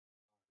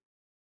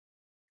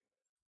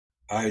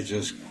I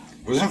just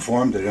was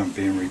informed that I'm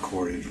being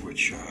recorded,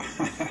 which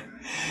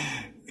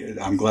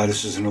I'm glad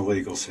this is an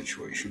illegal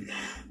situation.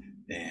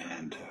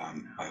 And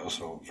I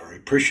also am very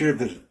appreciative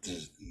that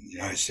the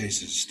United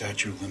States has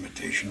statute of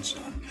limitations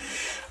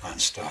on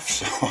stuff,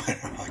 so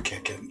I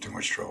can't get in too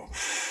much trouble.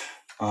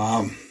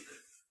 I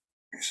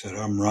said,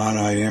 I'm Ron,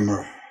 I am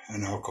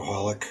an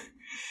alcoholic,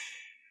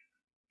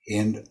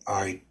 and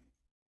I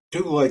do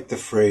like the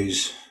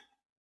phrase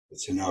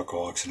that's in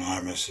Alcoholics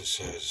Anonymous. It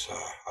says,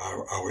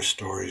 our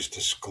stories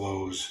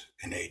disclose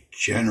in a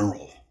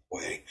general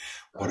way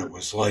what it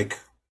was like,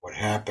 what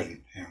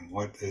happened, and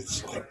what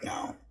it's like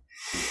now.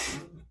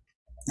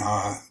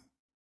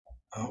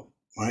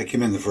 When I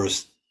came in, the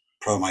first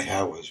problem I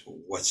had was,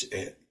 what's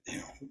it?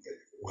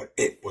 What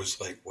it was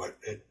like,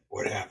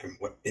 what happened,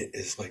 what it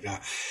is like now.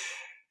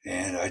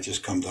 And I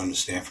just come to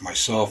understand for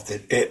myself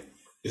that it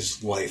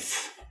is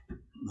life,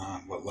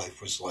 what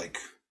life was like,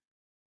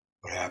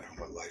 what happened,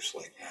 what life's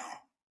like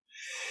now.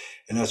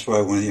 And that's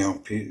why when,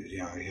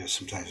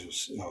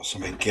 sometimes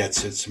somebody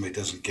gets it, somebody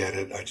doesn't get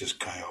it, I just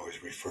kind of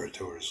always refer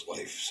to it as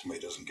life.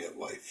 Somebody doesn't get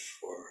life,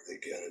 or they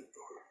get it,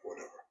 or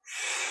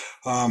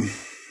whatever.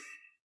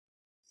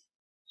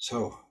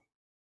 So,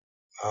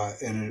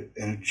 in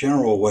a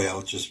general way,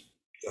 I'll just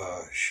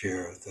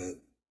share that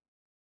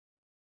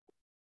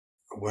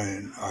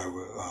when I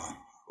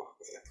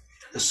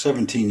was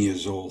 17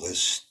 years old, as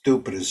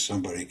stupid as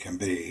somebody can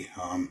be,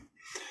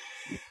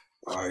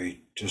 I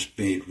just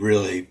made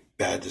really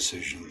bad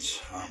decisions.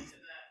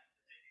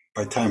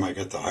 By the time I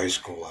got to high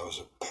school, I was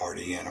a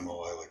party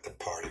animal. I liked to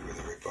party with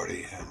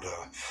everybody, and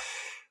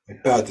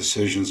made bad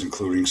decisions,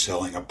 including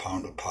selling a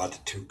pound of pot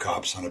to two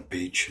cops on a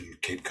beach in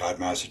Cape Cod,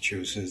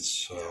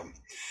 Massachusetts,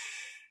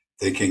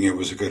 thinking it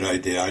was a good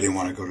idea. I didn't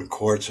want to go to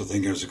court, so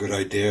thinking it was a good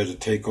idea to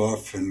take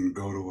off and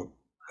go to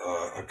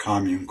a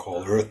commune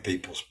called Earth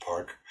People's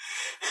Park,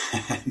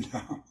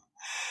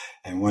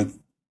 and went.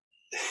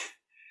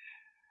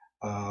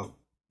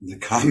 The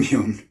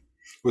commune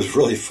was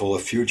really full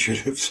of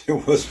fugitives.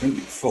 It wasn't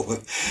full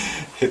of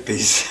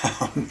hippies.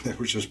 There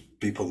were just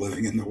people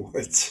living in the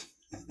woods.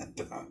 And,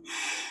 it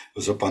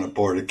was up on the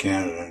border of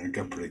Canada, and it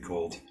got pretty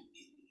cold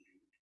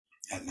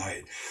at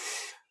night.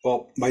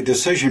 Well, my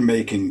decision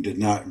making did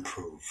not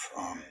improve.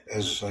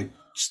 As I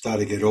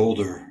started to get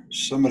older,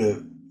 some of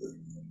the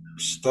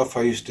stuff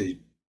I used to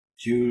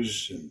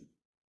use and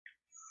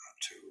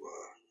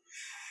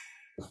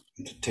to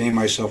entertain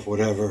myself,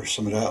 whatever,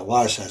 a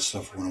lot of that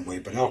stuff went away,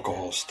 but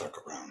alcohol stuck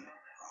around.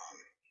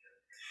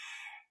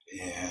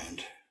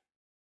 And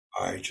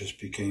I just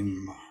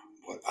became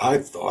what I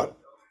thought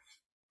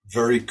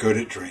very good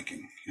at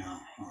drinking.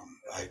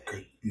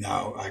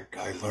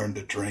 I learned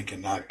to drink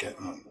and not get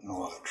in a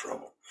lot of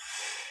trouble.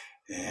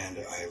 And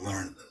I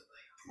learned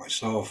for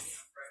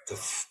myself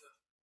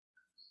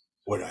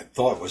what I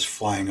thought was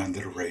flying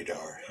under the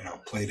radar.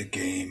 Play the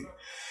game,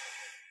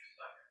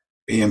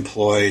 be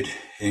employed,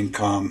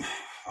 income.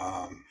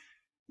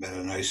 Met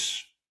a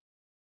nice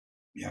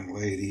young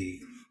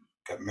lady,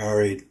 got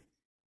married,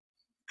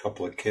 a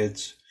couple of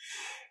kids,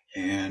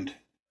 and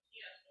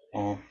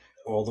all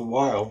the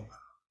while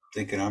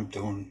thinking I'm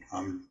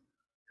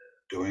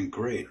doing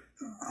great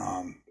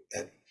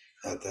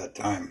at that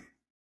time.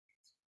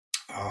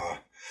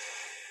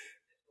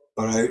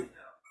 But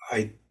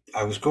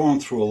I was going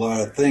through a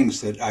lot of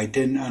things that I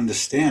didn't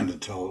understand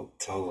until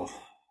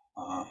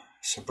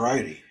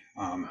sobriety.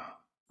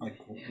 Like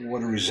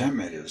what a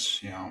resentment is,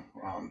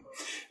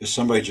 if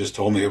somebody just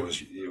told me it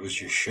was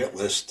your shit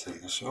list,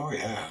 and I said, oh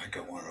yeah, I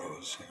got one of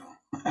those,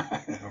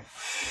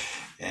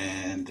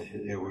 and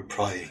it would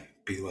probably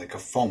be like a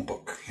phone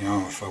book,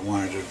 if I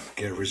wanted to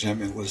get a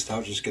resentment list,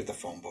 I'll just get the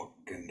phone book,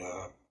 and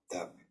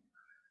that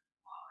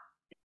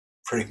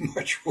pretty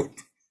much would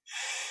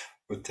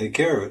take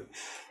care of it.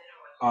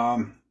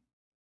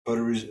 But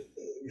a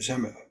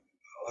resentment,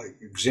 like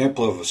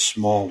example of a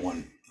small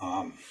one.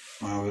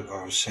 When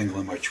I was single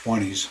in my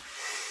 20s,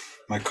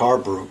 my car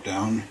broke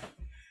down.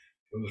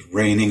 It was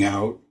raining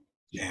out,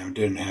 and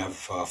didn't have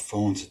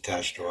phones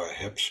attached to our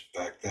hips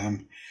back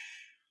then.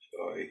 So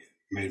I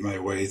made my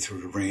way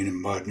through the rain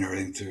and mud and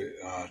everything to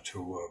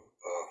a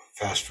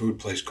fast food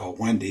place called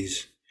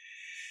Wendy's.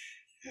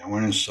 And I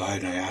went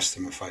inside and I asked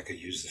them if I could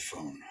use the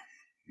phone.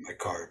 My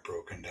car had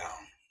broken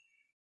down.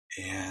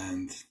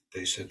 And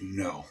they said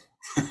no.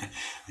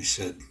 They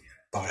said,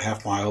 about a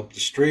half mile up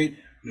the street,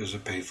 there's a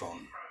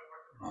payphone.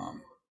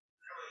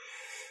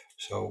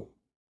 So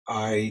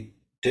I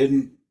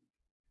didn't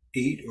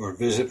eat or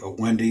visit a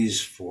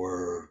Wendy's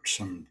for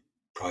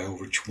probably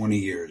over 20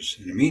 years.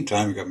 In the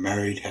meantime, I got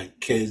married, had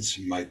kids,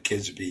 and my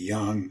kids would be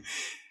young,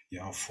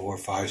 4,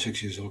 5,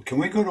 6 years old. Can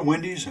we go to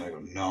Wendy's? And I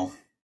go, no,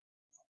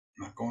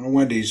 I'm not going to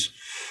Wendy's.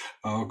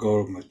 I'll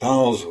go to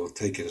McDonald's, I'll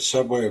take you to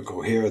Subway, I'll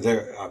go here or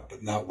there,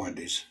 but not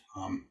Wendy's.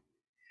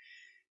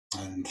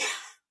 And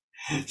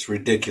it's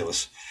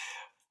ridiculous.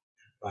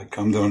 I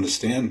come to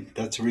understand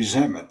that's a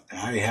resentment. And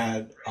I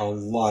had a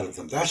lot of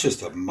them. That's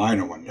just a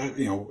minor one.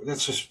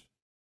 That's just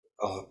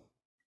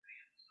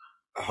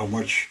how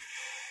much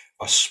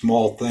a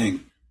small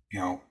thing,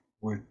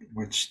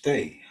 would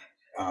stay.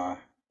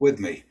 with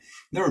me.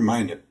 Never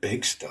mind the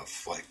big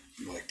stuff like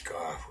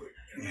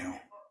you know,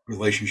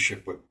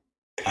 relationship with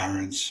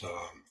parents,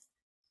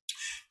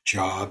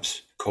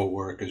 jobs,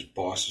 co-workers,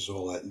 bosses,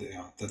 all that. You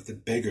know, the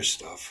bigger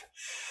stuff,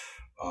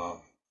 uh,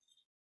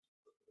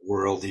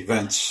 world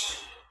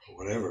events,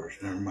 whatever.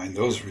 Never mind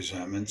those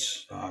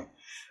resentments.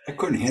 I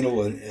couldn't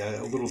handle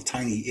a little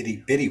tiny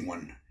itty bitty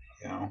one,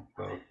 you know,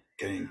 without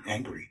getting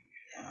angry.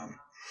 Um,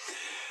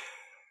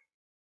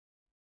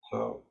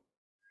 so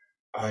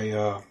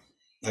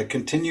I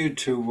continued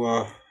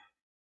to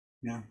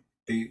you know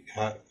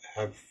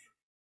have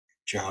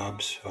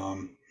jobs,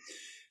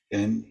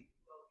 and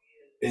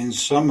in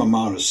some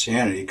amount of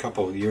sanity. A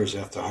couple of years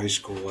after high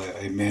school,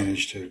 I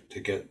managed to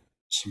get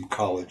some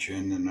college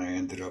in, and I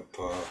ended up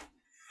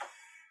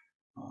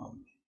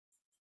um,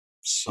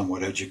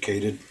 somewhat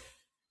educated.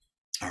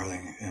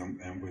 Everything,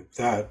 and with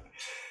that,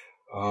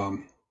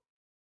 um,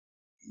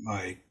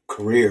 my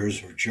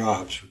careers or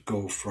jobs would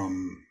go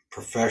from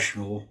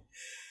professional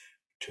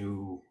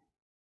to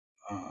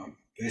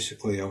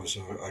basically I was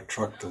a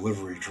truck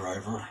delivery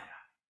driver,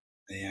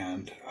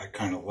 and I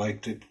kind of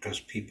liked it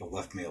because people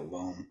left me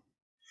alone.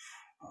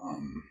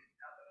 Um,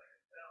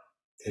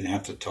 didn't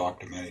have to talk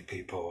to many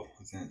people.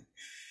 Didn't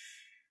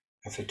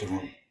have to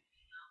do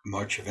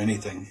much of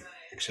anything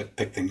except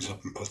pick things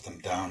up and put them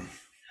down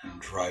and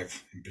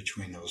drive in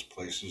between those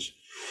places.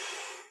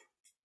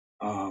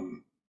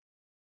 Um,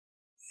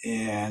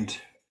 and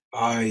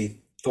I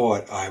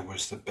thought I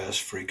was the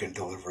best freaking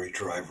delivery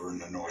driver in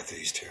the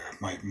Northeast here.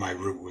 My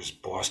route was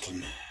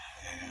Boston,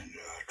 and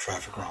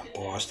traffic around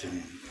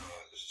Boston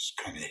is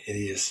kind of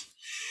hideous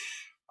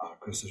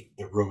because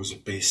the roads are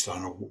based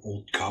on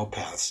old cow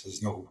paths.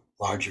 There's no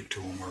logic to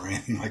them or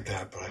anything like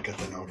that, but I got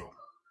to know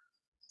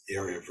the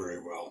area very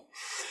well.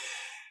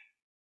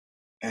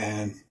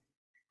 And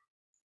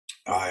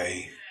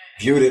I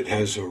viewed it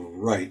as a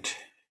right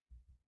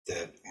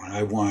that when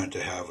I wanted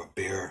to have a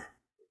beer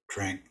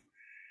drink,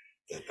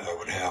 that I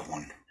would have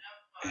one.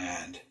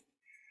 And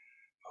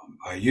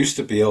I used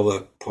to be able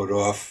to put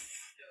off,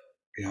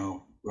 you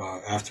know,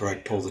 after I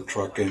pull the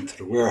truck into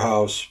the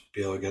warehouse,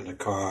 be able to get in the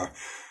car,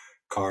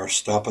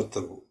 stop at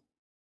the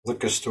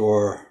liquor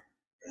store,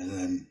 and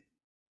then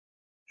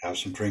have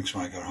some drinks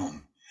when I got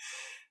home.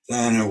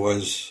 Then it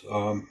was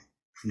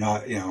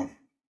not, you know,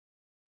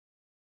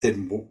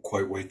 didn't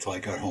quite wait till I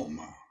got home.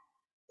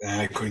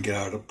 And I couldn't get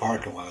out of the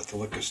parking lot at the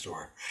liquor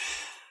store.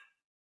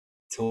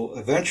 Till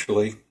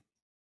eventually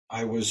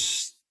I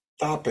was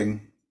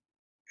stopping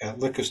at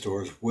liquor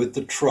stores with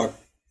the truck,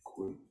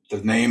 with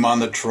the name on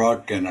the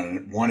truck and a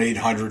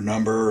 1-800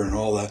 number and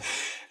all that,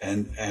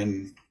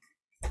 and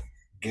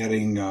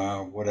getting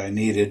what I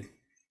needed.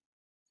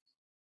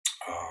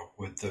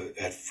 With the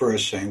at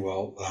first saying,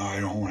 "Well, I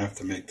don't have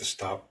to make the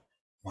stop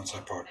once I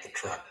park the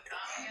truck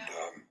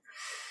and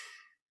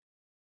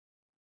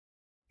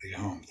be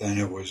home." Then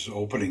it was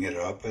opening it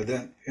up, and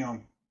then you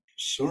know,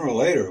 sooner or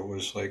later it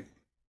was like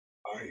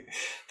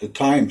the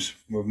times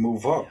would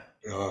move up.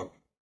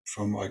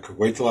 From I could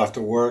wait till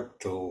after work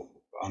till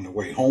on the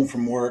way home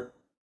from work,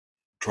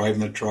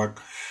 driving the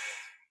truck,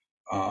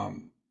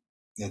 and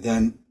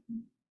then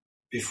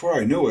before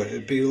I knew it,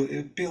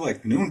 it'd be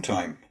like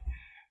noontime,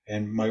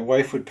 and my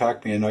wife would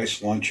pack me a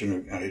nice lunch,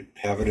 and I'd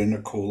have it in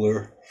a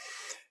cooler.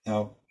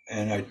 Now,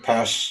 and I'd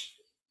pass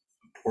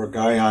a poor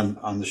guy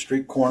on the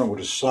street corner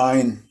with a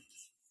sign.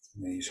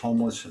 And he's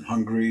homeless and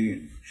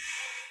hungry,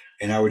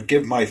 and I would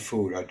give my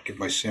food. I'd give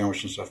my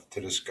sandwich and stuff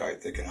to this guy,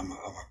 thinking I'm a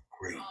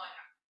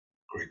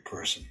great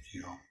person,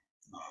 you know,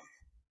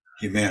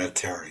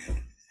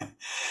 humanitarian.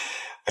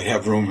 I'd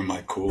have room in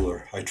my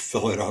cooler. I'd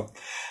fill it up,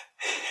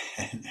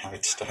 and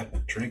I'd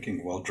start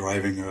drinking while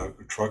driving a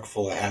truck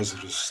full of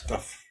hazardous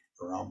stuff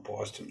around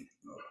Boston.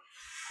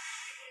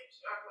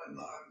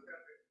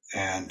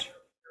 And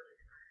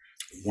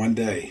one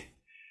day,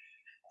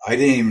 I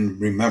didn't even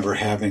remember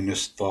having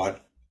this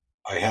thought.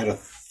 I had a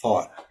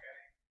thought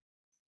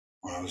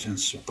when I was in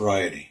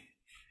sobriety,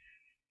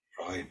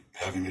 probably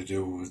having to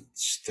do with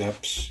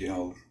steps, you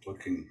know,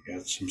 looking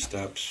at some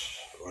steps,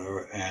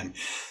 whatever. And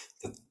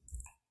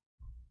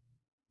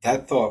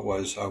that thought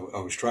was, I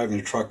was driving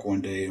a truck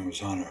one day and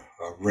was on a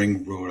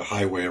ring road, a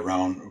highway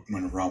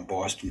went around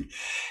Boston,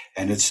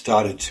 and it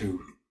started to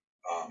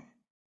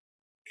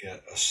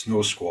get a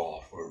snow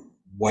squall or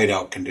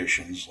whiteout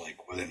conditions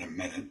like within a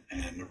minute,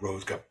 and the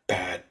roads got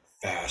bad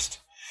fast.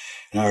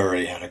 And I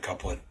already had a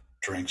couple of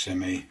drinks in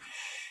me,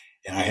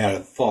 and I had a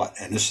thought,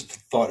 and this is the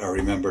thought I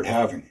remembered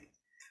having.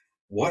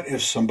 What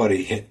if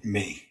somebody hit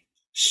me,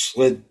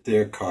 slid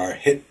their car,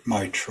 hit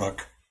my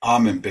truck?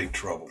 I'm in big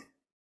trouble.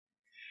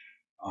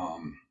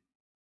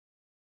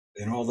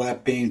 And all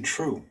that being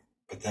true,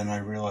 but then I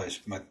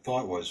realized my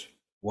thought was,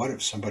 what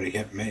if somebody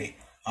hit me?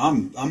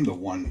 I'm the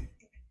one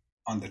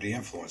under the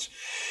influence.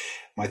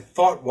 My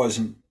thought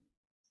wasn't,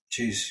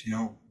 geez, you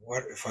know,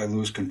 what if I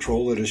lose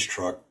control of this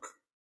truck,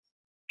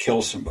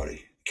 kill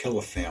somebody, kill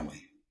a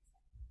family,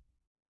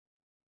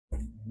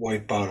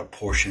 wipe out a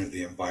portion of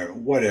the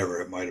environment,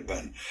 whatever it might have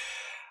been.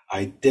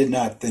 I did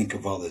not think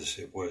of others.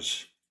 It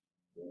was,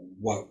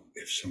 what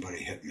if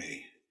somebody hit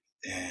me?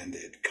 and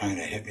it kind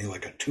of hit me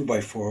like a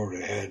 2x4 over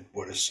the head.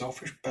 What a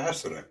selfish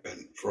bastard I've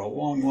been for a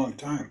long, long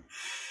time.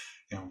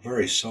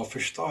 Very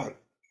selfish thought.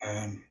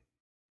 And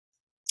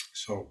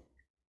so,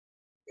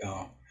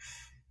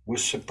 with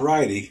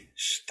sobriety,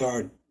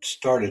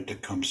 started to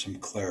come some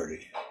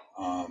clarity,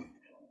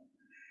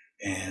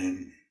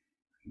 and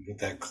with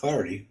that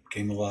clarity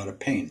came a lot of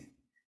pain.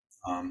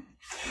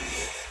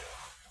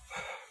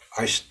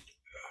 I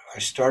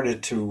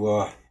started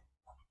to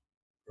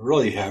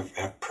really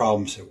have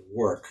problems at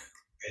work,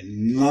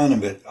 and none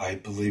of it, I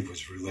believe,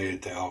 was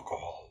related to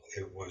alcohol.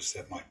 It was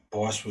that my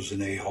boss was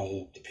an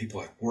a-hole. The people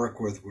I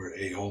work with were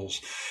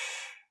a-holes.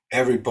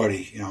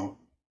 Everybody,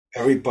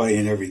 everybody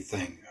and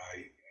everything.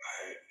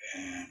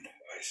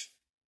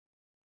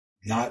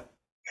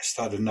 I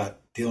started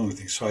not dealing with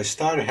things. So I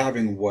started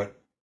having what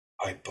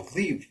I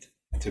believed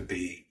to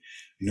be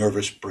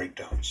nervous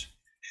breakdowns.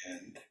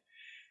 And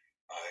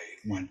I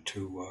went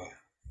to a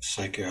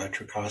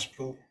psychiatric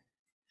hospital.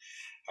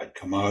 I'd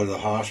come out of the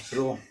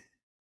hospital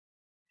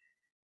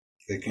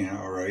thinking,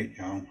 all right,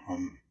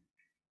 I'm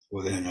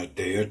within a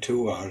day or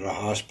two out of the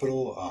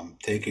hospital. I'm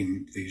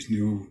taking these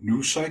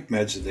new psych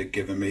meds that they're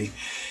giving me,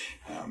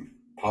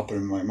 popping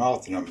in my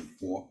mouth, and I'm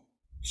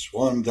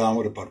swallowing them down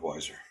with a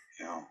Budweiser,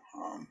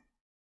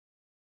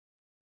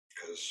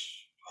 because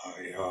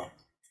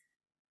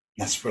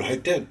that's what I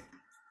did.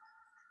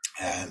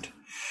 And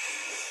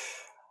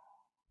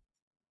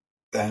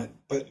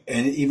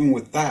even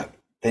with that,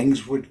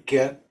 things would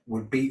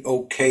be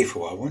okay for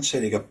a while. I wouldn't say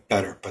they got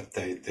better, but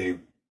they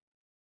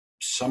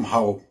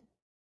somehow,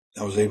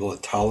 I was able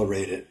to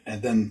tolerate it,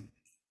 and then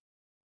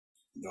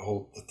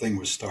the thing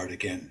would start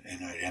again,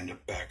 and I'd end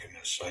up back in the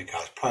psych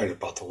house. Probably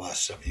about the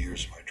last 7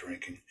 years of my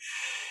drinking,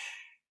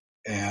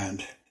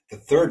 and the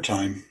third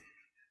time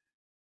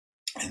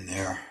in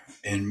there,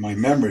 and my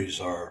memories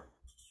are,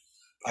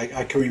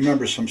 I can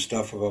remember some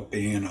stuff about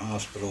being in the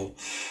hospital,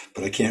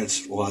 but I can't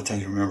a lot of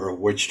times remember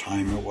which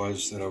time it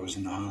was that I was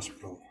in the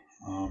hospital.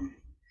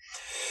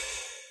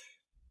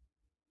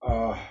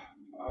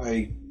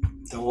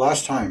 The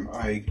last time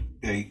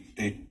they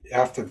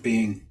after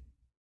being,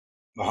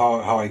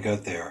 how I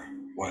got there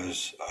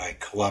was I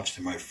collapsed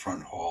in my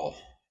front hall,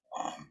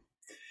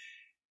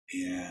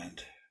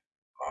 and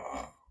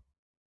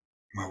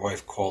my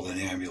wife called an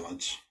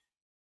ambulance,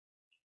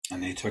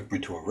 and they took me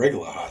to a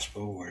regular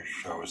hospital,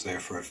 which I was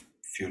there for a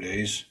few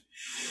days.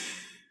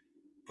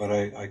 But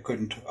I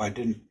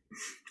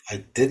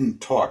didn't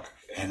talk,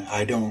 and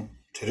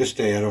to this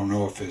day, I don't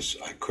know if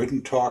I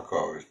couldn't talk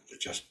or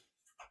it just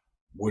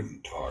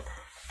wouldn't talk,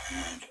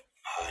 and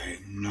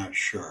I'm not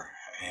sure.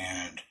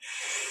 And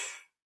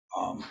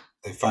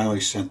they finally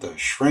sent the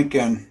shrink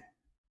in,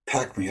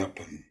 packed me up,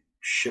 and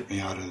shipped me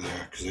out of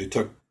there, because they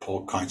took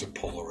all kinds of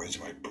Polaroids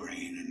of my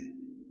brain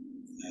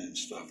and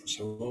stuff. And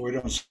so, well, we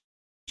don't see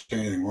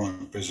anything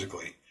wrong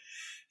physically.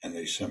 And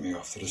they sent me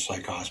off to the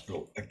psych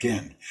hospital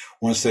again.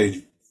 Once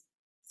they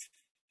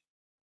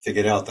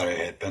figured out that I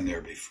had been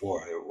there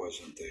before, it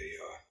wasn't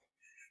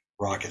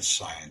rocket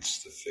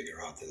science to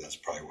figure out that that's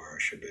probably where I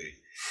should be.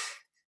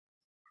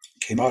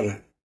 Came out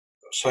of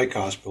psych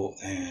hospital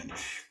and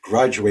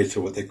graduated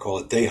to what they call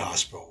a day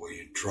hospital, where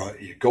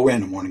you go in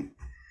the morning,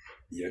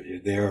 you're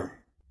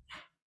there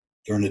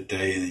during the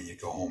day, and then you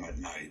go home at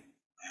night.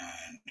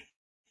 And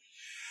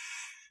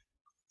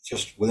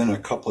just within a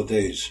couple of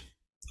days,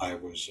 I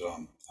was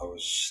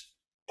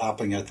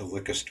stopping at the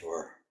liquor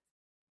store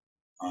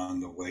on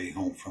the way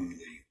home from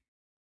the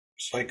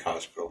psych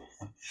hospital,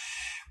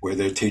 where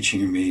they're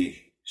teaching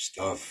me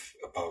stuff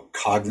about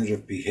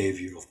cognitive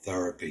behavioral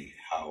therapy,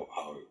 how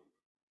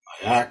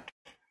I act,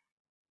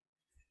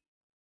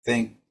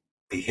 think,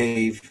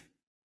 behave,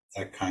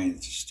 that kind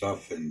of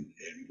stuff, in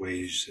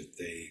ways that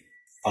they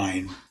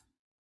find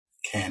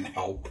can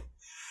help.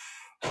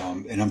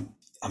 And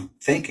I'm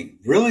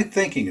really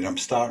thinking, and I'm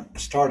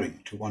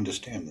starting to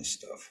understand this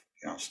stuff.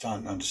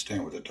 Starting to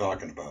understand what they're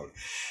talking about.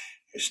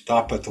 I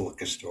stop at the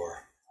liquor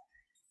store.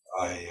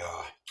 I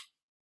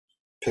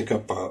pick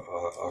up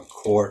a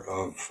quart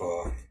of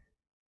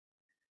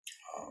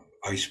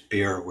iced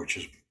beer, which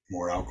is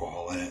more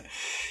alcohol in it,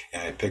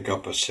 and I pick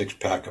up a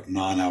 6-pack of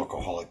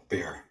non-alcoholic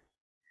beer.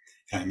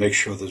 And I make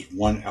sure there's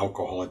one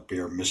alcoholic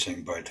beer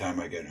missing by the time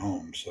I get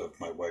home. So if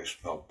my wife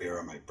smelled beer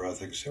on my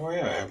breath, I can say, "Oh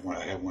yeah, I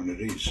have one of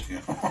these."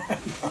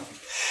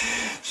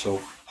 So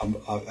I'm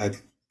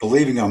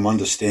believing I'm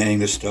understanding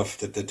the stuff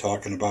that they're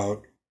talking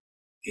about,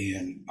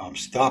 and I'm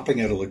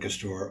stopping at a liquor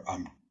store.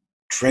 I'm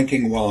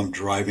drinking while I'm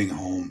driving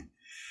home.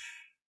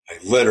 I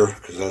litter,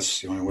 because that's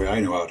the only way I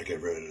know how to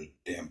get rid of the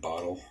damn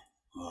bottle.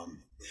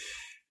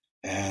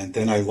 And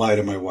then I lie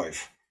to my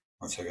wife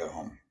once I got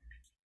home.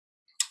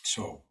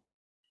 So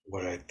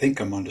what I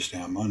think I'm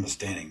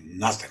understanding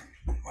nothing,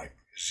 like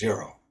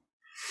zero.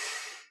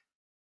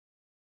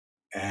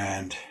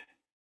 And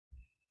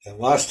the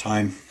last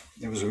time,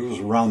 it was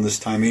around this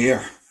time of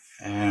year,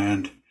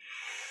 and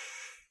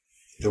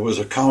there was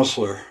a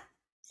counselor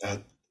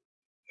at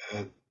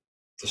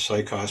the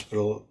psych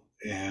hospital,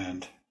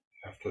 and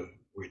after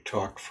we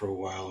talked for a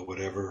while or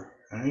whatever,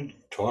 and I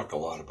didn't talk a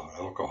lot about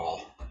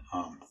alcohol,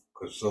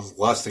 because the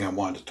last thing I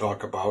wanted to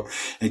talk about,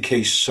 in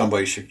case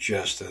somebody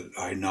suggested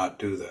I not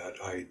do that.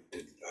 I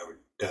was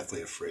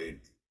deathly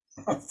afraid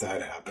of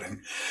that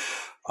happening.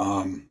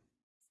 But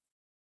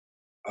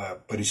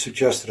he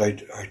suggested I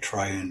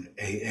try an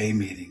AA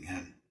meeting,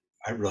 and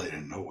I really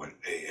didn't know what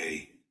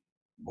AA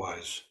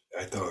was.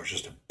 I thought it was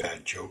just a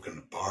bad joke in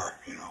the bar,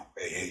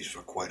 AA's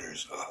for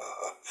quitters.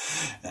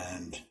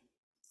 And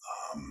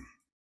um,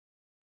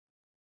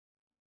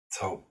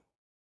 so,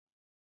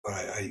 but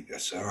I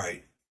said, all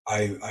right,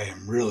 I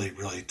am really,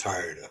 really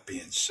tired of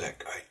being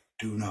sick. I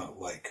do not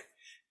like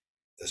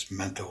this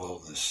mental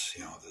illness,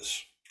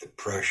 this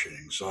depression,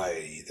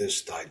 anxiety,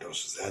 this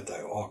diagnosis, that,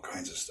 all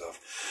kinds of stuff.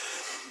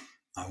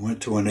 I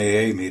went to an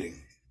AA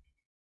meeting,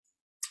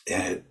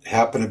 and it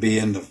happened to be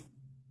in the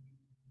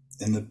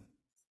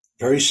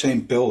very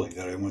same building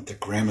that I went to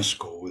grammar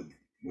school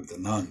with the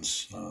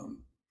nuns.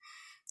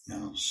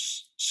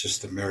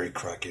 Sister Mary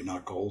Cracky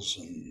Knuckles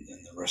and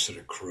the rest of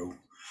the crew.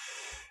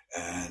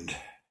 And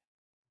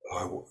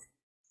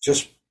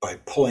just by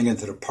pulling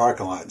into the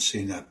parking lot and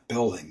seeing that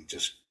building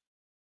just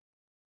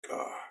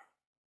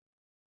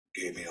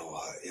gave me a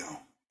lot,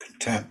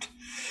 contempt.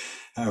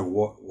 And I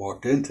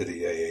walked into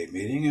the AA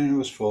meeting, and it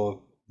was full of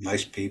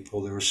nice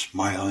people. They were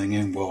smiling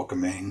and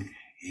welcoming,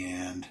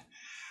 and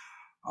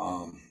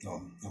I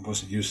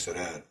wasn't used to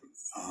that.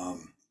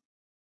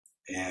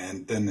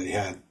 And then they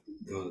had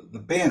the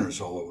banners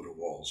all over the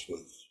walls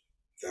with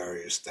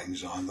various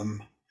things on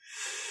them.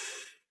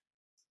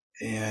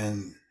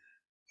 And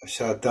I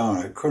sat down.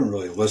 I couldn't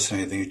really listen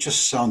to anything. It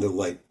just sounded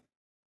like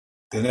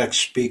the next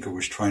speaker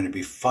was trying to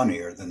be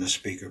funnier than the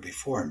speaker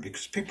before him,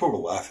 because people were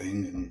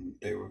laughing and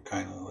they were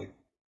kind of like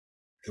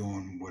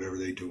doing whatever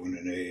they do in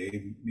an AA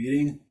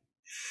meeting.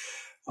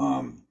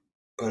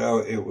 But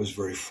it was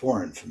very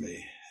foreign for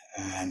me.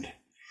 And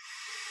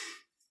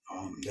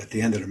at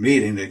the end of the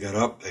meeting, they got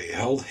up, they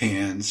held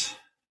hands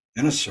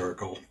in a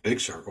circle,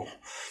 big circle,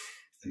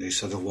 and they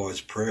said the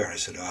Lord's Prayer. And I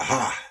said,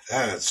 aha,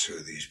 that's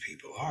who these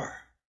people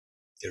are.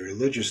 They're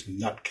religious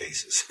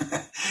nutcases,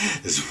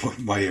 is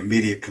my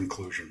immediate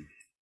conclusion.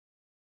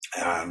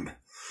 And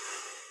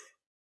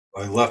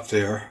I left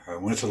there. I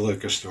went to the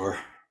liquor store.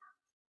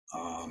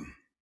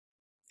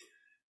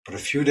 But a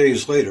few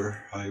days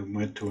later, I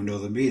went to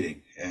another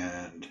meeting,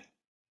 and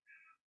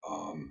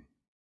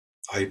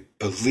I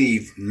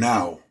believe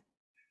now,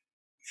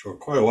 for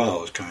quite a while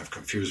I was kind of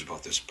confused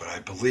about this, but I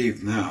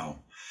believe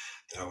now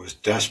that I was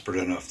desperate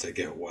enough to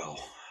get well.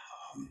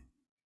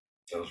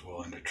 I was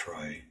willing to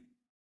try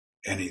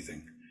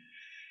anything.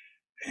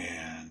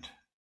 And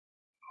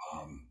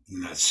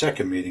in that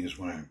second meeting is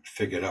when I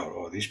figured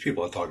out, these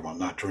people are talking about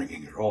not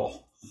drinking at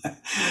all.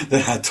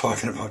 They're not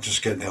talking about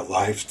just getting their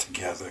lives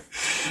together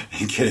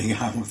and getting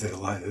on with their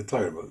life. They're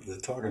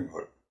talking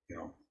about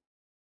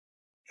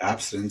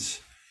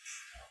abstinence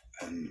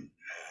and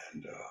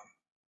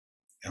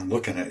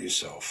looking at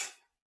yourself.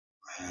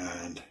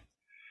 And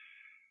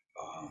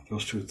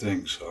those two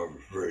things are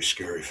very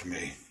scary for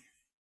me.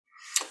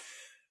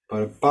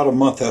 But about a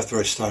month after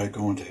I started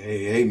going to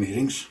AA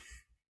meetings,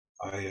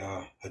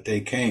 a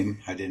day came,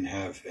 I didn't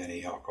have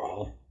any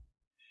alcohol.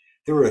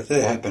 There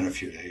had been a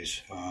few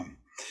days,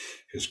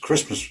 because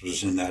Christmas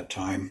was in that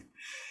time,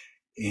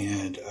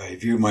 and I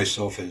view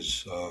myself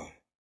as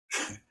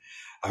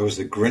I was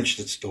the Grinch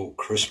that stole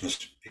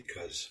Christmas,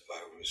 because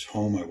I was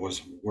home, I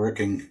wasn't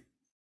working,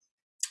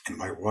 and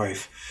my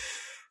wife,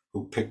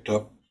 who picked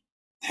up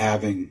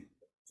having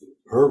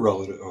her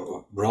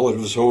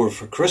relatives over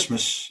for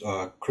Christmas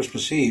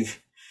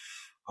Eve,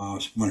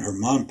 when her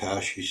mom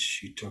passed,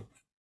 she took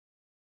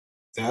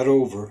that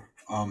over,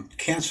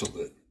 canceled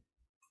it,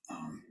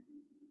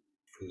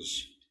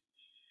 because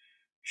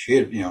she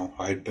had,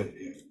 I'd been,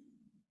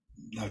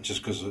 not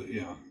just because of,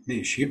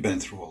 me, she'd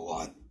been through a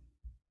lot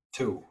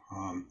too,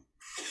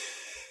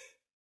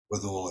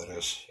 with all of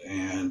this,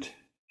 and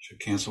she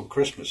canceled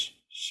Christmas.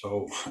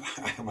 So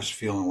I was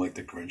feeling like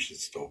the Grinch that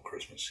stole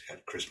Christmas,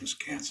 had Christmas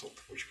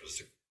canceled, which was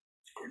the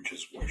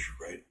Grinch's wish,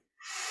 right?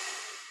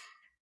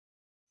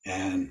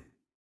 And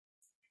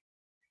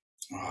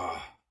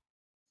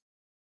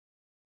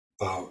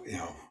about,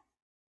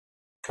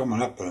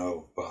 coming up in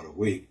about a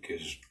week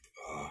is,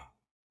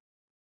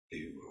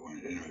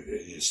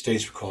 in the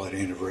States we call it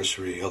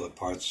anniversary, other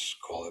parts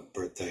call it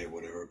birthday,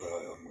 whatever, but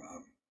I'm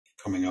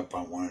coming up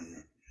on one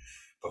in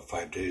about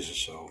 5 days or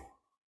so.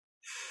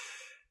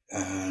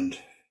 And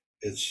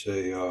it's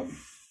a,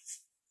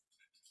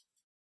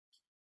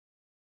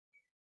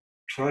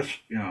 so that's,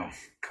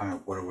 kind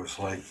of what it was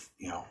like,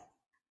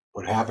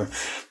 what happened.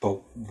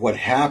 But what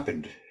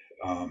happened,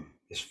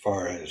 as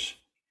far as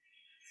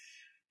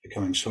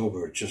becoming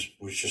sober, it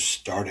was just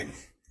starting.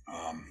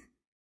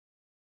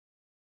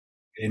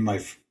 In my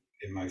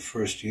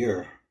first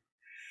year,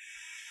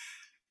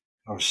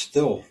 I was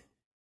still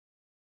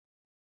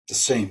the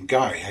same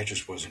guy. I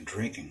just wasn't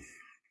drinking.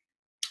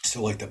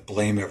 Still like to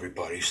blame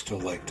everybody. Still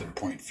like to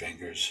point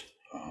fingers.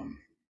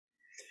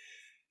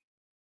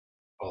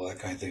 All that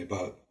kind of thing.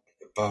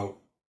 About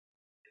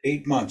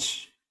 8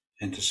 months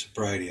into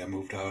sobriety, I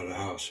moved out of the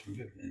house and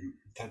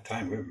at that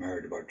time we were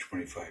married about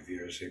 25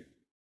 years.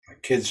 My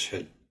kids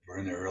were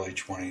in their early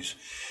 20s.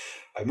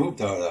 I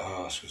moved out of the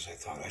house because I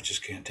thought, I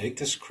just can't take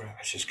this crap.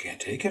 I just can't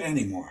take it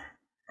anymore,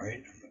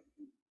 right?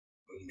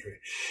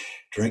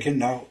 Drinking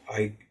now,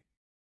 I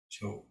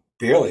so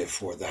barely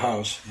afford the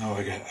house. Now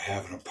I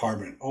have an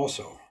apartment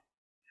also.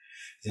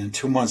 Then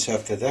 2 months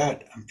after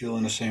that, I'm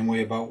feeling the same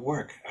way about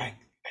work. I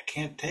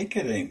can't take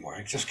it anymore.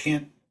 I just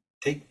can't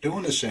take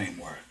doing this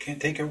anymore. I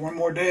can't take it one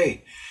more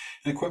day.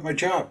 And I quit my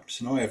job.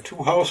 So now I have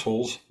 2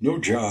 households, no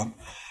job,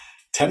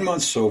 10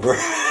 months sober,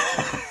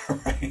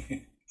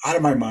 right? Out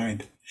of my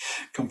mind,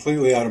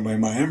 completely out of my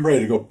mind. I'm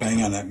ready to go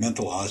bang on that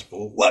mental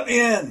hospital. Let me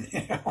in,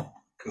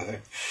 because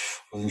I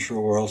wasn't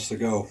sure where else to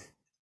go.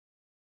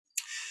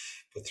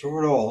 But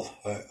through it all,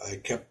 I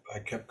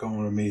kept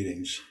going to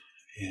meetings,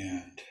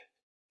 and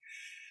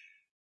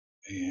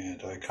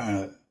I kind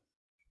of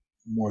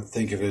more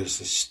think of it as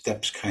the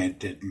steps kind of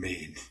did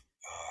me.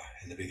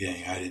 In the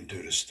beginning, I didn't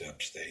do the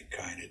steps; they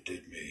kind of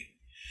did me,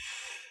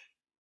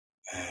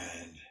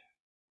 and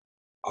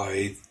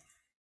I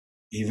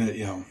even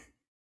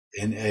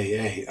in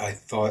AA, I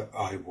thought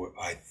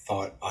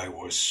I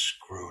was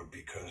screwed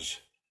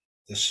because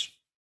this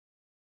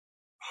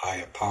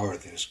higher power,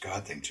 this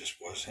God thing, just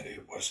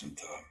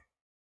wasn't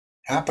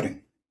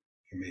happening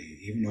for me.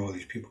 Even though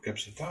these people kept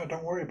saying, "Oh,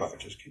 don't worry about it,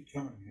 just keep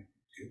going.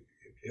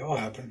 It'll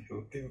happen.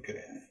 You'll be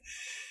okay."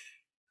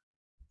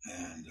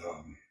 And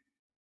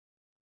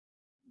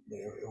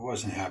it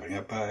wasn't happening.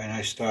 And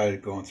I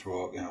started going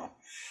through,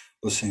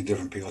 listening to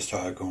different people. I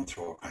started going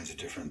through all kinds of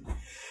different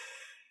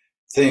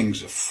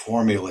things of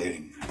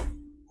formulating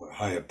what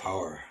higher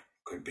power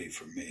could be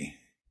for me.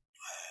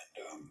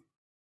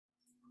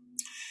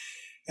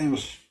 And it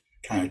was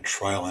kind of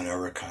trial and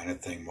error kind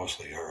of thing,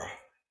 mostly error.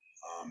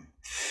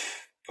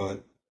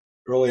 But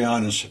early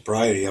on in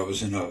sobriety, I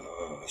was in a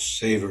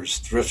Savers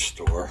thrift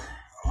store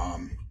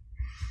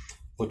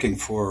looking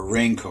for a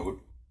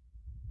raincoat,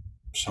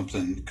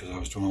 something, because I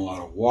was doing a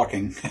lot of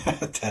walking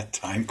at that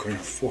time, couldn't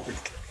afford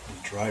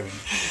driving,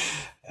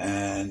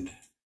 and I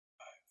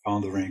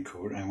found the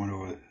raincoat. And I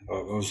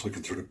was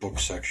looking through the book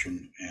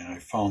section, and I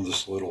found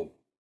this little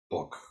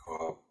book,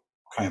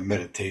 kind of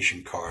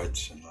meditation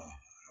cards, and a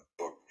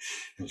book.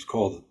 It was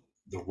called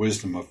The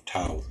Wisdom of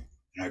Tao,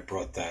 and I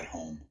brought that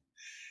home,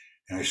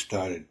 and I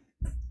started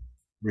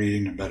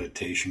reading the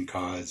meditation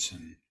cards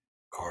and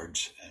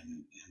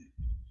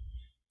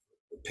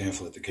the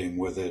pamphlet that came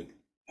with it,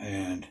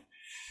 and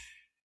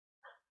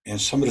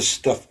some of the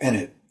stuff in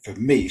it for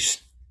me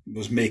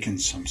was making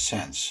some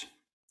sense.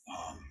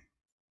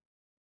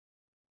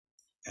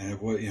 And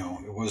it was,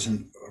 it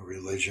wasn't a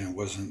religion, it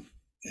wasn't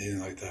anything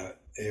like that.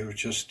 It was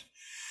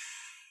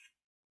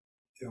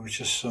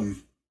just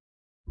some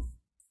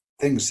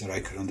things that I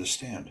could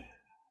understand.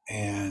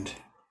 And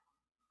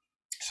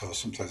so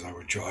sometimes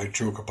I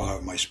joke about it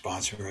with my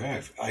sponsor.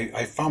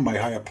 I found my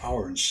higher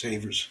power in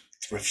Savers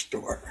thrift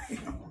store. I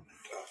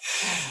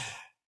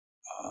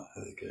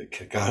get a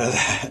kick out of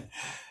that.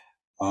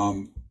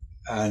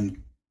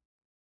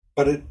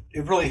 But it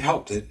really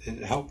helped.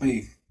 It helped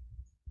me.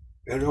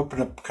 It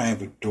opened up kind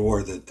of a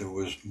door that there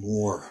was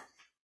more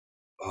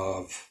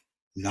of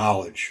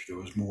knowledge. There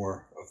was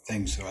more of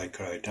things that I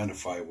could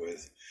identify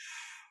with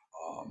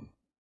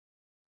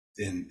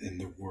in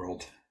the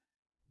world.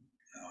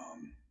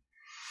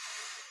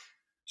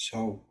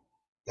 So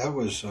that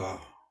was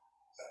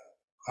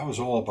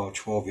all about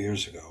 12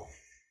 years ago,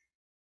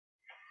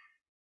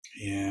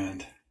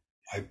 and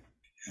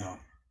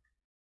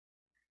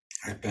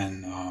I've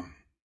been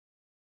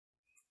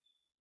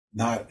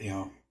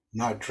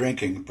not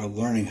drinking, but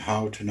learning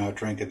how to not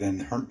drink, and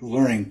then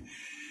learning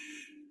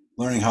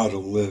how to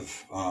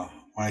live. When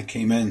I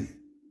came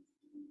in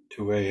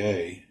to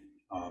AA,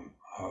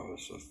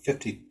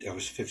 I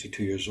was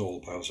 52 years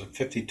old. I was a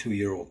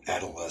 52-year-old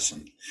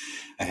adolescent.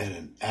 I had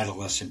an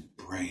adolescent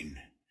brain.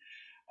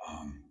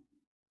 In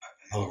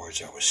other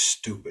words, I was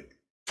stupid.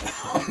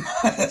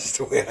 That's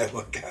the way I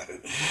look at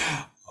it.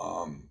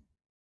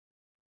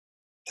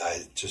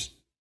 I just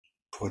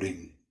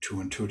putting two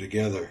and two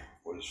together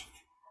was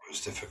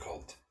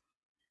difficult.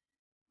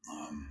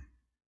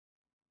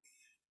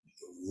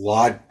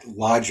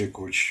 Logic,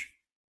 which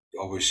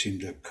always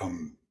seemed to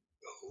come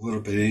a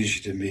little bit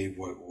easy to me,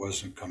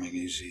 wasn't coming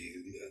easy.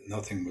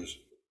 Nothing was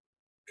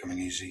coming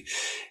easy,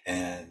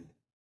 and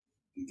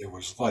there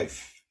was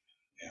life.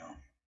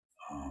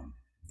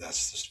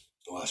 That's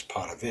the last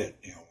part of it.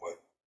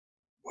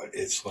 What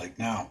it's like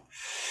now.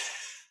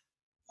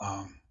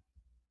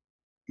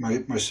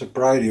 My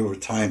sobriety over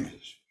time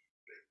is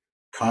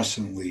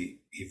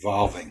constantly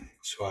evolving,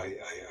 so I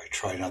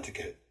try not to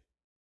get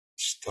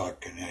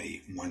stuck in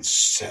any one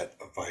set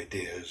of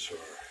ideas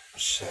or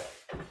set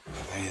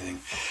of anything.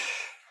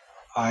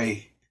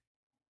 I've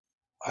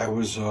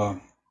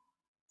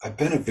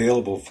been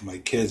available for my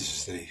kids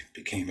as they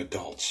became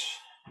adults,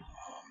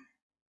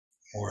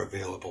 more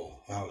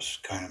available. I was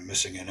kind of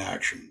missing in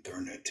action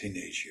during their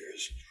teenage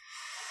years,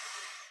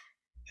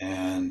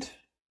 and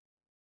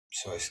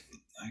so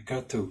I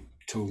got to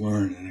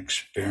learn and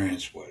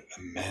experience what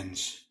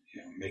amends,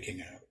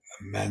 making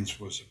men's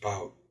was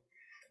about.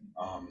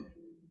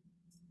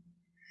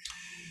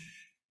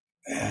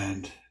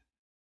 And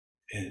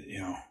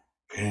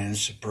in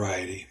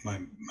sobriety, my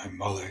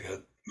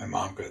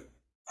mom got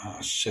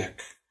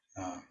sick.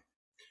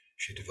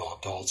 She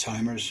developed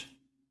Alzheimer's,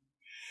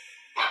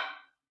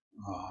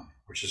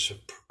 which is a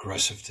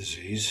progressive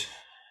disease.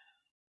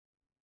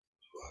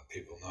 A lot of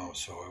people know.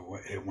 So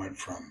it went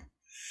from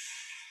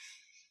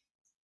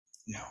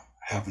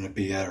having to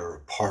be at her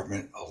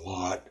apartment a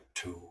lot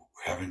to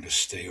having to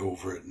stay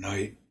over at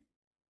night.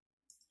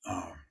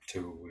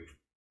 To we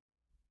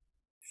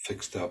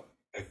fixed up.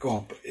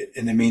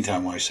 In the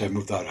meantime, when I said I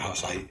moved out of the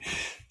house,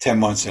 10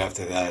 months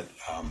after that,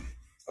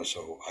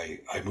 so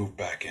I moved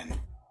back in to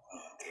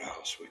the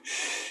house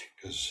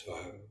because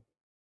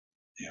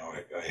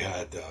I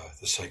had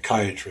the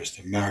psychiatrist,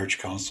 a marriage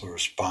counselor, a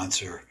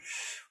sponsor,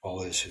 all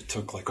this. It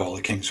took like all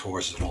the king's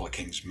horses and all the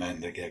king's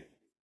men to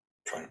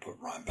try to put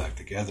Ron back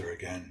together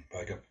again. But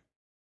I got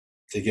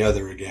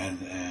together again,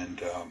 and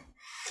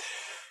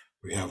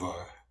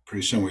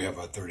pretty soon we have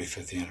our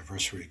 35th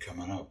anniversary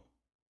coming up,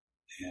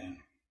 and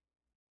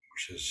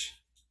which is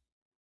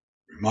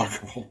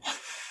remarkable.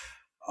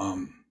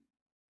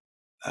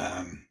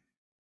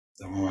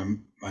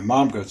 When my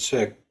mom got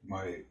sick,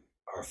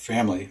 our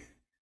family,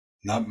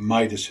 not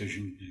my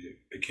decision, it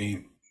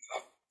became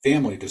a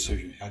family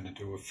decision. It had to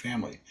do with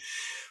family. It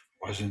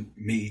wasn't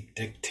me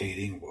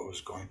dictating what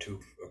was going to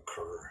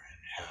occur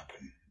and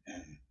happen.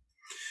 And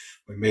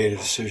we made a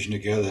decision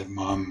together that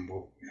Mom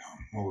will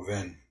move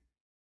in.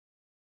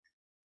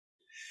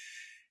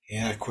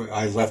 And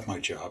I left my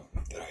job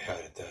that I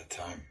had at that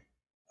time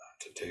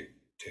to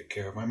take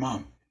care of my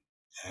mom.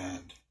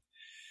 And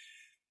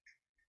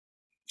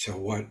so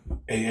what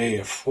AA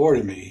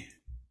afforded me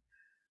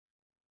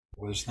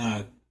was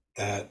not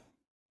that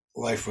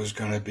life was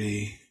going to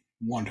be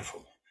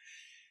wonderful.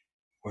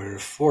 What it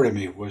afforded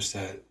me was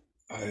that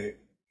I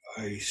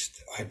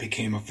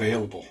became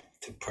available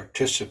to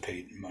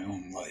participate in my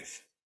own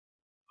life.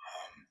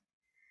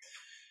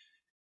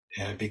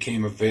 And I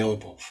became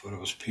available for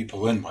those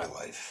people in my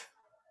life,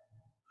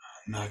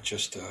 not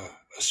just a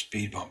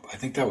speed bump. I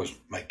think that was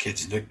my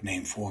kids'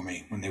 nickname for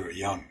me when they were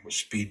young, was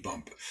speed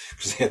bump,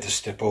 because they had to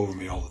step over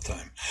me all the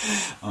time.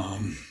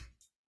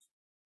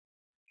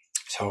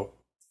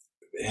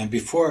 And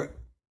before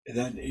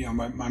then,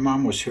 my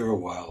mom was here a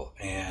while,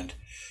 and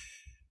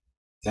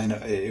then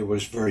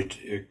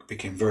it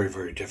became very,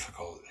 very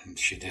difficult, and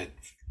she did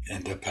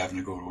end up having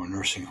to go to a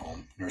nursing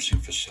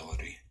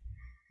facility.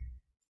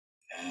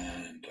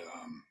 And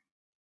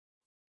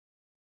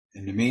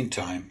in the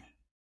meantime,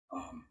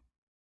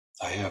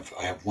 I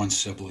have one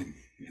sibling,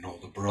 an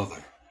older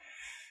brother,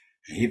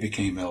 and he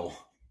became ill,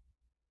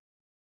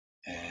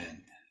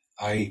 and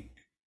I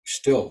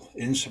still,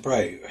 in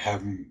sobriety,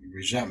 having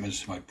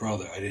resentments to my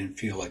brother. I didn't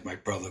feel like my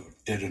brother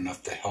did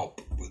enough to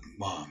help with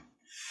Mom.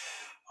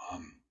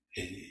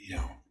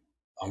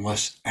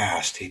 Unless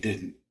asked, he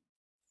didn't,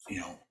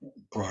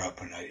 brought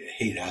up, and I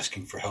hate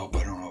asking for help.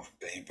 I don't know if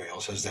anybody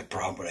else has that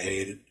problem, but I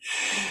hate it.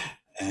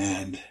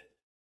 And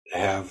to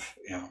have,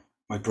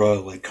 my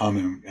brother like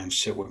come and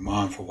sit with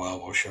Mom for a while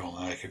Cheryl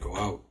and I could go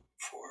out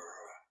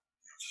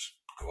just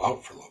go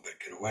out for a little bit,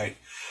 get away.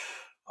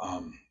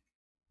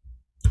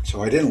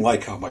 So I didn't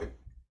like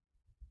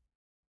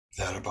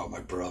that about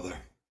my brother.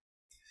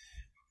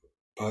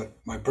 But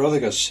my brother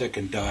got sick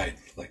and died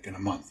like in a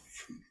month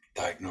from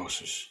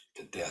diagnosis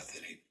to death,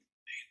 and he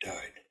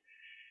died.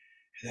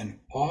 And then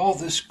all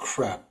this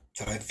crap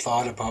that I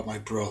thought about my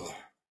brother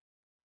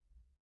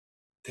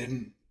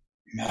didn't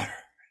matter.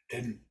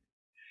 It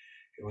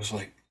was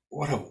like,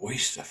 what a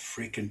waste of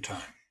freaking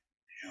time,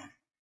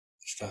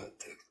 to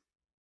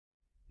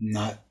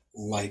not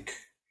like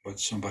what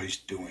somebody's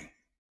doing.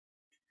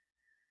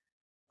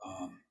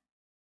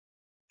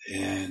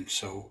 And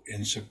so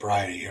in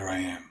sobriety, here I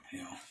am,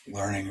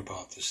 learning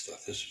about this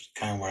stuff. This is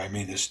kind of what I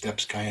mean. The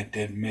steps kind of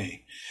did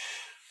me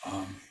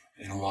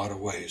in a lot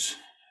of ways.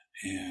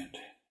 And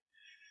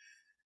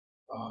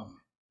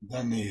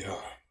then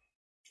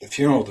the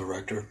funeral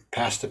director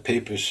passed the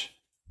papers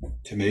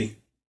to me.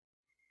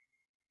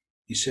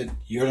 He said,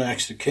 "You're the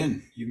next of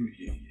kin.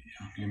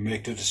 You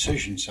make the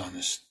decisions on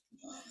this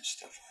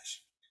stuff." I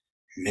said,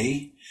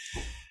 "Me?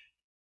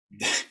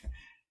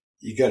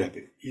 You gotta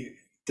be.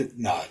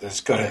 No,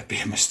 there's gotta be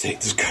a mistake.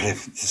 There's gotta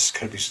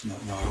be.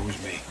 No, it was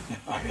me.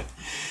 I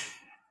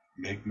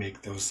gotta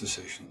make those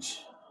decisions."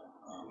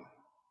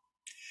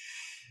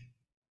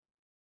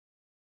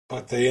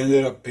 But they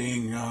ended up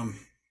being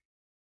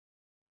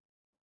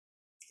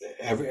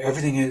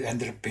everything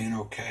ended up being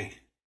okay.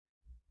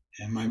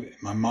 And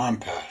my mom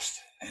passed,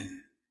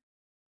 and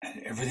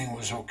everything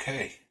was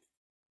okay.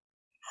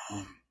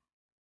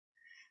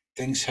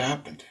 Things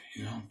happened,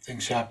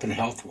 things happened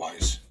health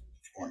wise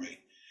for me.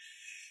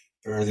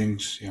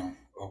 Everything's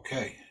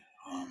okay.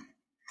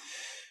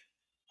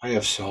 I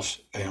have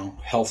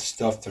health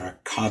stuff that are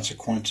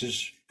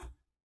consequences,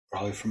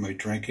 probably from my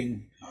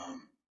drinking.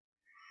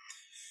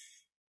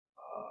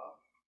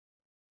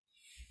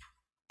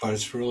 But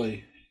it's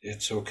okay.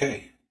 It's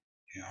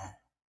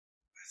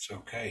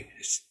okay.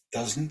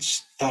 doesn't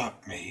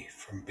stop me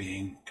from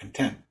being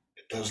content.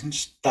 It doesn't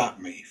stop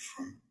me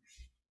from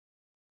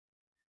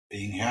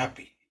being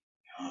happy.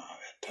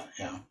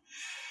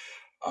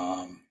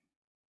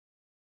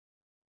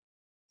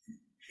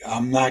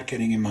 I'm not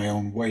getting in my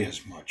own way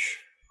as much.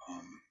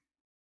 Um,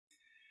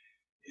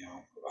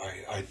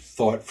 I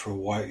thought for a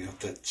while,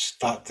 that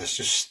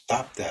just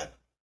stop that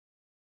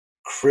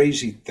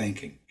crazy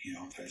thinking.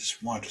 I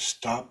just wanted to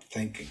stop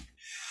thinking,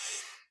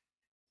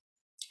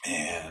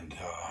 and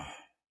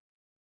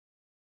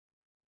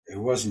it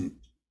wasn't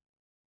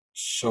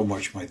so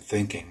much my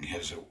thinking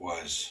as it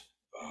was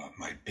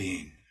my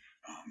being.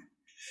 Um,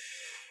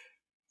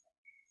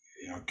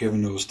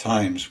 Given those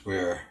times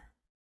where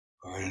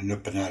I ended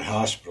up in that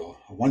hospital.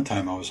 One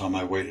time I was on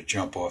my way to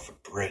jump off a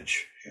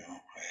bridge.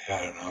 I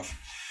had enough,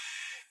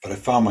 but I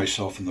found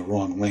myself in the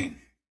wrong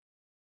lane.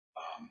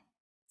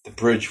 The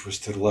bridge was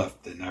to the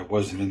left, and I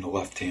wasn't in the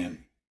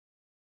left-hand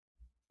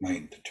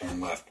lane to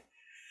turn left.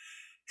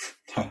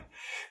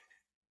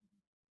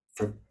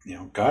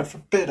 God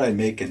forbid I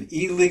make an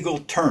illegal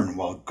turn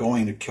while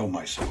going to kill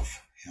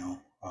myself.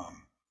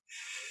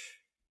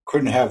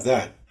 Couldn't have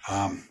that.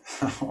 I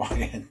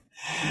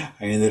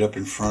ended up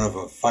in front of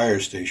a fire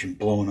station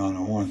blowing on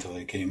a horn until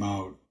they came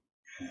out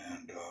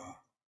and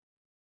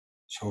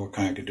saw what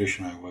kind of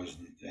condition I was,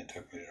 and they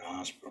took me to the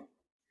hospital.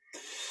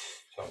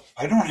 So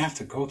I don't have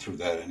to go through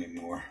that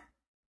anymore.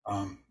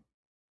 I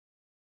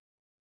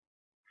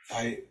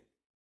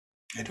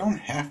don't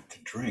have to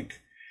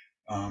drink.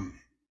 The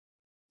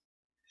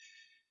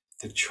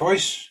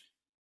choice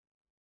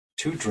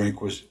to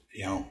drink was,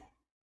 I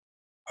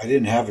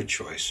didn't have a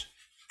choice.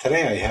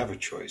 Today I have a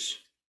choice.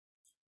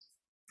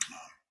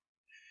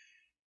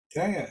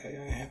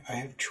 Today I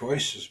have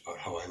choices about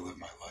how I live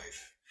my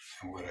life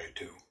and what I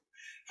do.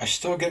 I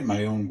still get in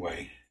my own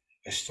way.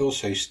 I still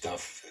say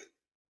stuff that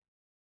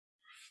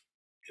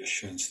just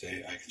shouldn't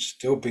say. I can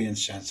still be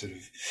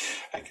insensitive.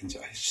 I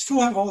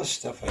still have all this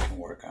stuff I can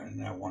work on.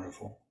 Isn't that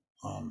wonderful?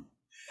 But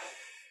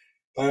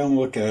I don't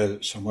look at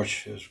it so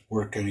much as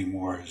work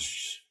anymore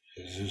as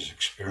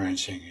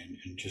experiencing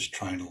and just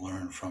trying to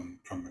learn from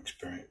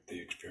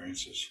the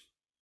experiences.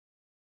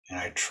 And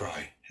I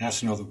try. And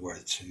that's another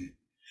word. It's in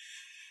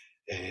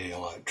AA a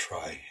lot.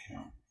 Try.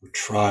 We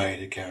try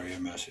to carry a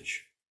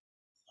message.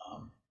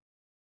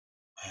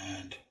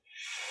 And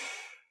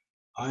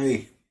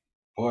I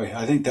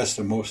think that's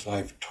the most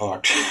I've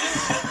talked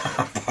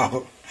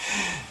about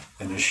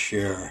in a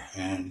share.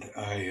 And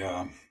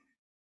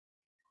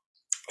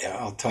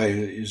I'll tell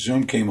you,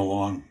 Zoom came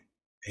along,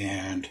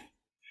 and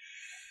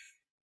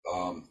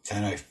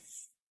then I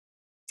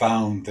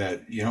found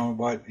that,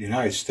 the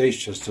United States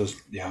just does,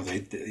 the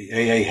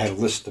AA had a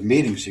list of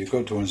meetings you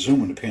go to on Zoom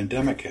when the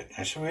pandemic hit.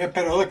 I said, I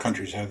bet other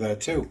countries have that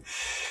too.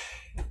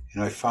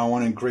 And I found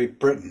one in Great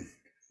Britain,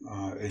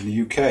 in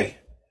the UK.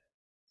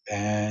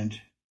 And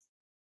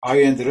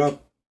I ended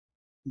up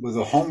with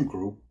a home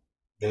group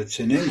that's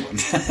in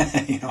England.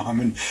 I'm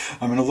in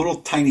a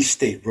little tiny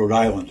state, Rhode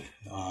Island,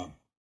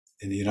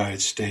 in the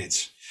United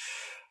States.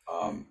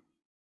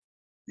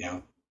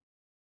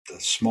 The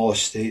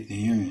smallest state in the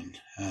Union,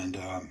 and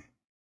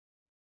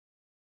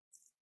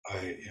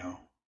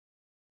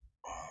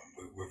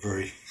we're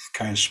very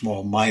kind of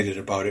small-minded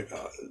about it,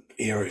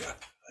 area,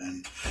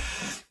 and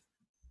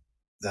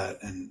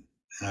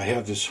I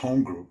have this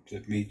home group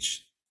that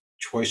meets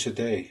twice a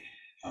day.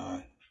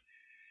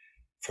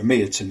 For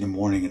me, it's in the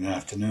morning and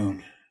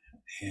afternoon,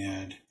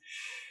 and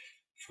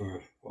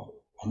for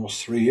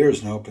almost 3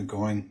 years now, I've been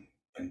going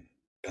and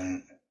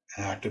been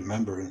an active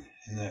member in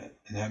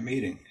that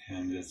meeting,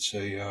 and it's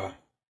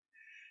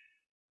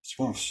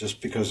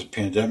just because the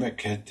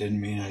pandemic hit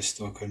didn't mean I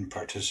still couldn't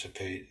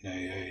participate in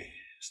AA.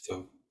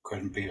 Still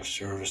couldn't be of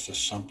service to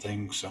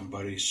something,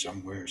 somebody,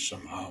 somewhere,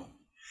 somehow.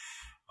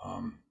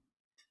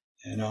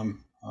 And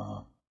I'm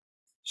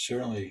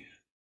certainly,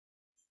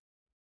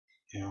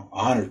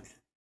 honored,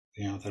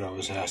 that I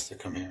was asked to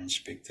come here and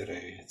speak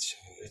today.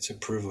 It's a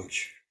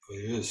privilege.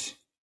 It is.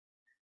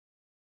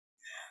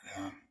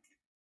 And I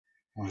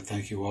want to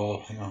thank you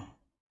all,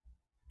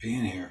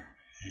 being here.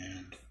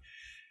 And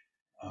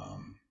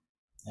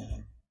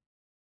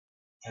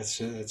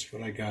that's it. That's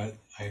what I got.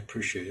 I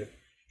appreciate it.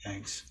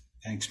 Thanks,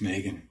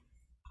 Megan.